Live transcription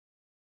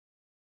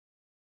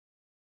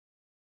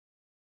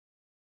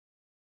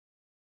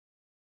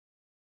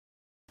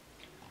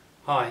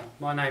Hi,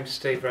 my name's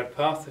Steve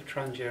Redpath of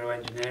Trans-Euro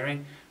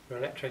Engineering. We're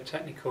an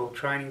electrotechnical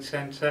training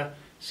centre,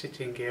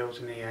 City and Guilds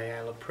and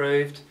EAL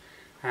approved,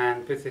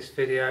 and with this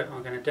video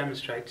I'm going to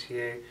demonstrate to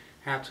you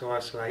how to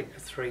isolate a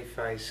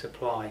three-phase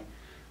supply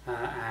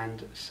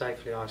and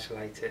safely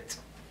isolate it.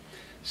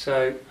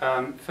 So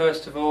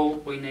first of all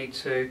we need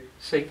to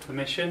seek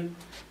permission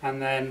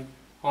and then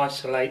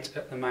isolate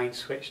at the main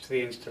switch to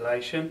the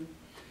installation.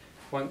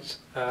 Once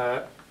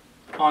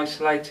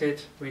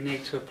isolated, we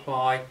need to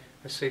apply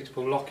a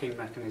suitable locking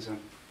mechanism.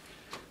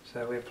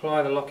 So we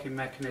apply the locking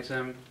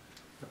mechanism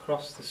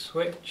across the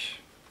switch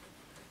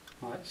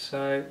like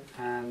so,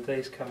 and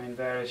these come in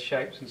various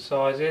shapes and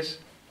sizes,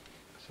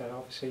 so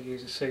obviously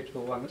use a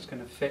suitable one that's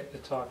going to fit the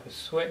type of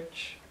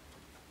switch.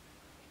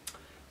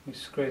 We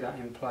screw that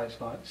in place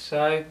like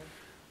so,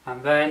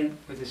 and then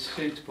with a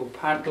suitable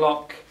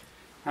padlock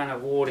and a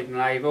warning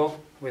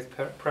label with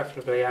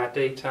preferably our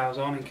details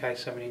on in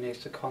case somebody needs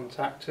to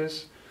contact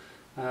us,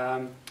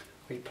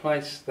 we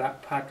place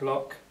that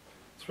padlock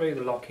through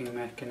the locking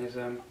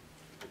mechanism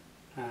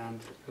and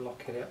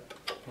lock it up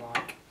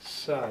like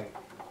so.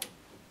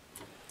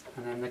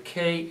 And then the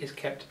key is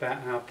kept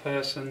about our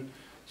person,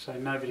 so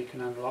nobody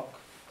can unlock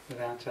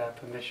without our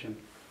permission.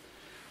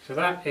 So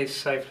that is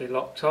safely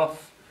locked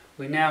off.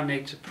 We now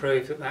need to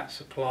prove that that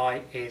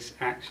supply is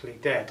actually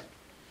dead.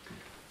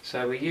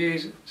 So we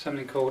use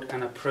something called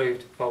an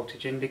approved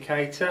voltage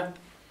indicator,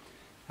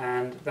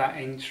 and that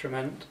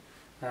instrument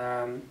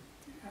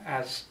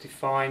as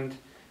defined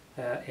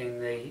in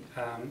the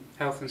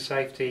Health and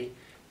Safety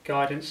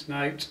Guidance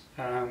Note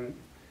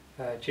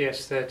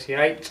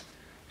GS38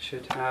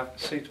 should have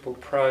suitable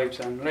probes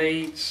and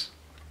leads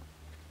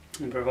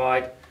and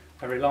provide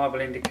a reliable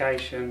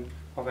indication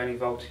of any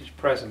voltage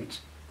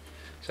present.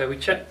 So we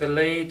check the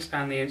leads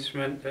and the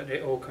instrument that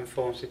it all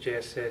conforms to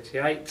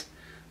GS38,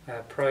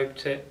 probe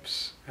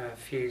tips,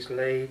 fused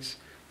leads,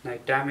 no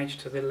damage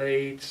to the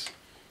leads,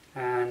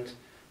 and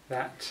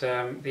that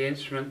the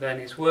instrument then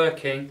is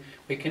working.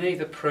 We can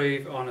either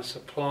prove on a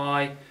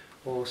supply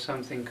or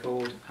something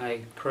called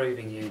a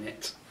proving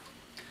unit.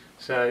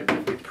 So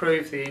if we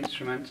prove the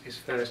instrument is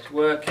first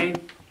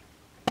working,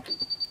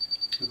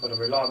 we've got a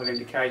reliable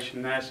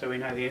indication there so we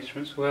know the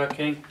instrument's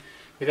working.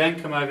 We then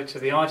come over to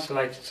the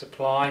isolated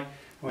supply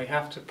and we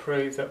have to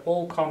prove that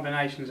all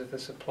combinations of the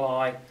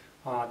supply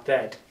are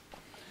dead.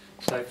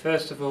 So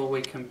first of all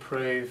we can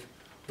prove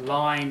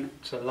line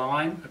to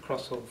line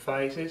across all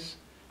phases.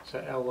 So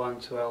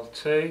L1 to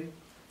L2,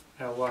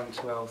 L1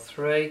 to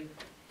L3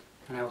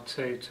 and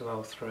L2 to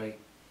L3.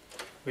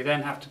 We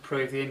then have to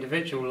prove the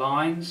individual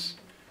lines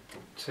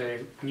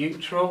to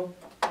neutral,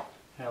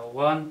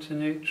 L1 to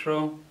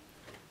neutral,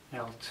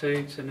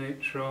 L2 to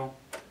neutral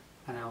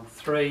and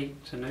L3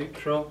 to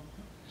neutral.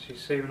 As you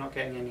see, we're not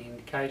getting any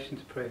indication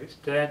to prove it's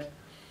dead.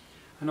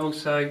 And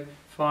also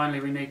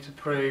finally we need to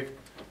prove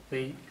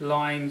the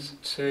lines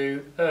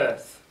to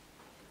earth.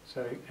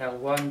 So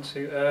L1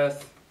 to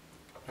earth,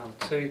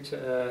 L2 to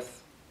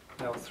earth,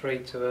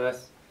 L3 to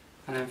earth,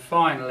 and then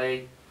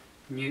finally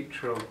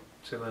neutral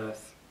to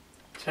earth.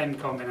 10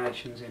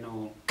 combinations in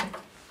all.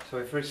 So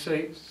if we've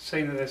seen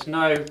that there's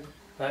no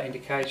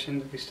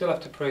indication, we still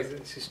have to prove that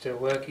this is still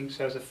working.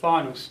 So as a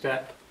final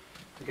step,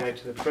 we go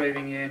to the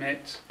proving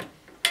unit,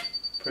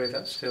 prove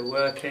that's still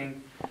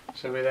working.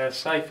 So we're there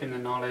safe in the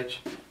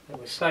knowledge that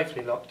we're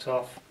safely locked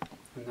off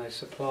and those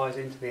supplies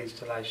into the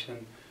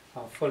installation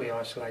are fully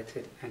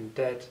isolated and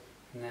dead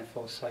and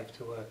therefore safe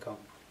to work on.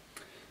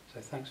 So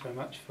thanks very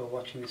much for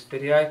watching this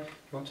video. If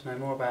you want to know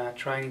more about our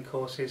training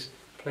courses,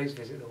 please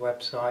visit the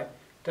website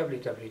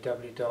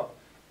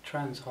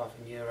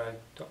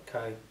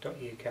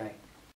www.trans-euro.co.uk.